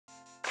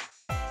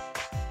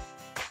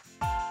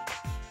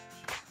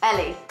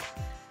Ellie.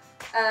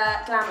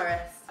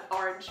 Glamorous.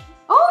 Orange.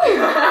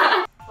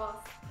 Oh!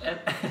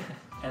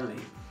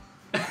 Ellie.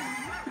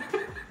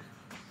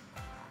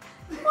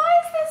 Why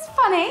is this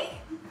funny?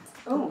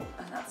 Oh,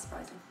 that's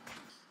surprising.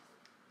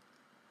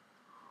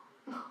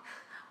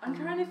 I'm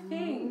trying to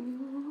think.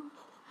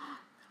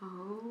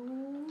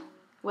 Oh.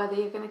 Whether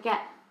you're going to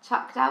get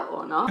chucked out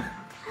or not.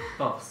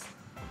 Boss.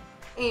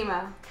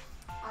 Emo.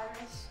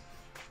 Irish.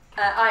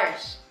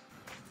 Irish.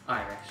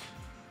 Irish.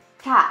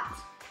 Cat.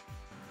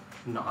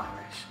 Not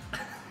Irish.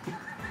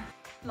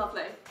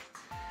 Lovely.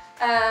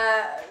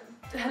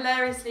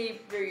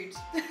 Hilariously rude.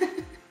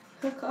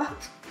 Hooker.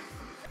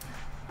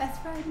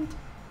 Best friend.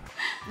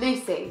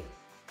 Lucy.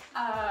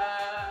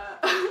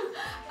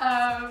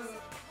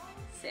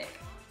 Sick.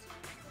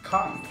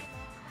 Kind.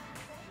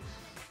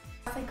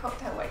 I say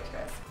cocktail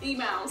waitress.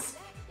 Emails.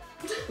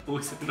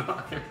 Also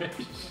not Irish.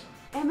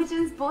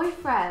 Imogen's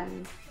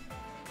boyfriend.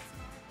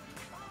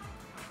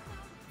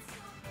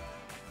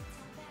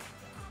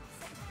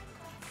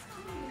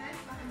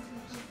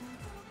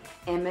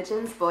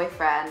 Imogen's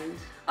boyfriend.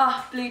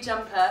 Ah, blue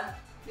jumper.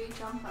 Blue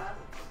jumper.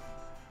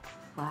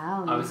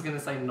 Wow. I was gonna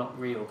say not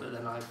real, but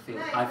then I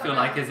feel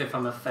like as if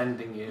I'm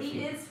offending you if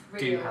He you is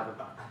do real. have a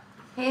back.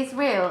 He is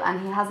real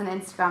and he has an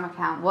Instagram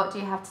account. What do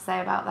you have to say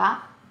about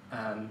that?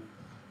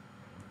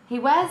 He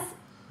wears...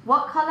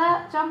 What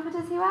colour jumper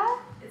does he wear?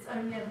 It's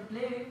only ever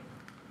blue.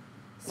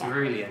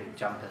 Cerulean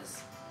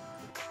jumpers.